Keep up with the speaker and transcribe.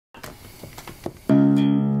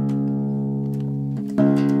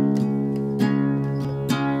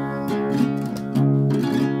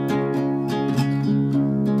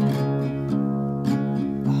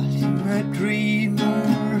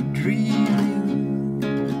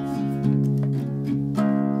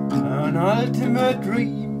an ultimate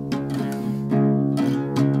dream.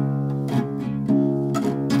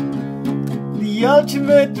 The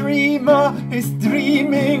ultimate dreamer is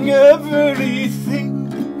dreaming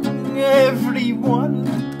everything, everyone.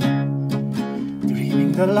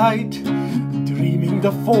 Dreaming the light, dreaming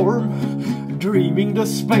the form, dreaming the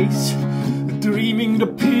space, dreaming the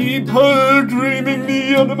people, dreaming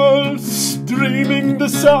the animals, dreaming the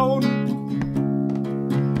sound.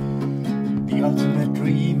 The ultimate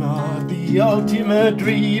dreamer, the ultimate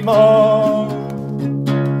dreamer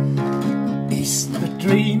is the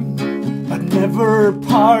dream, but never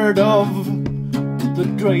part of the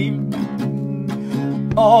dream.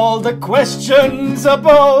 All the questions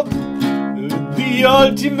about the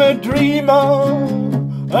ultimate dreamer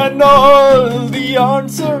and all the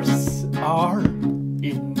answers are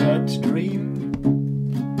in that dream.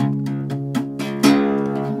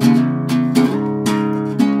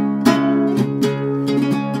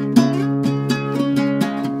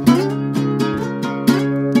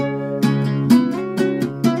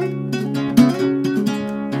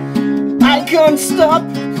 I can't stop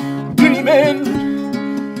dreaming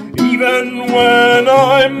even when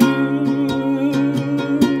I'm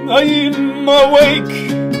awake.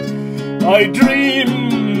 I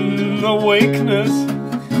dream awakeness.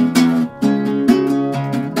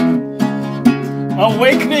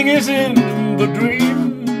 Awakening is in the dream.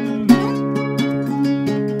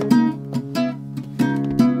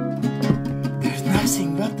 There's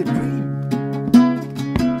nothing but the dream.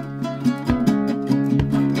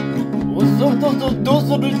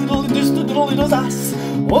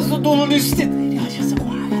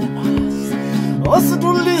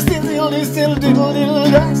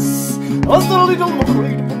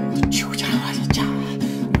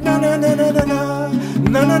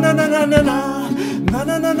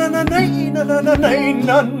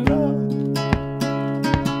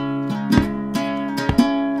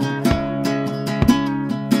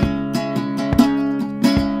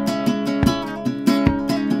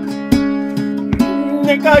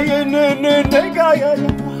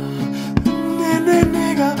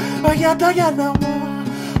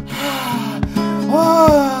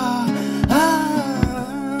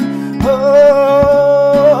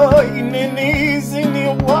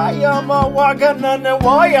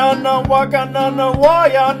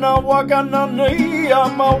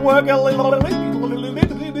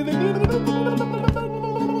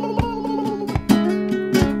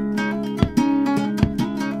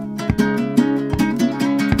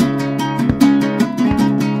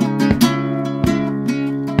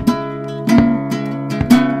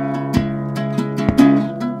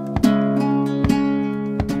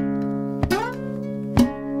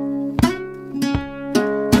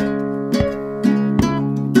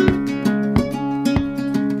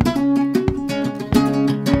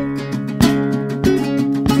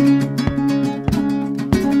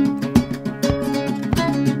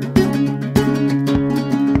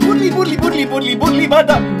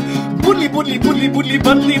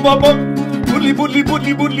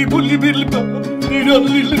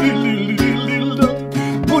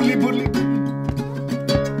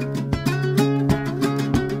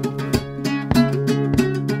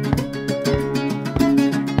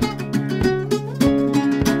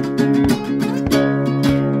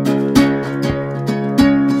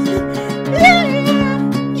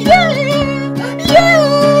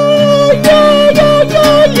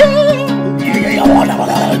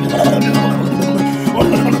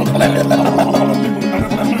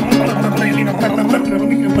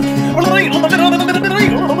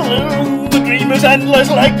 The dream is endless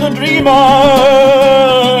like the dreamer,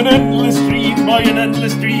 an endless dream by an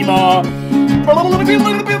endless dreamer.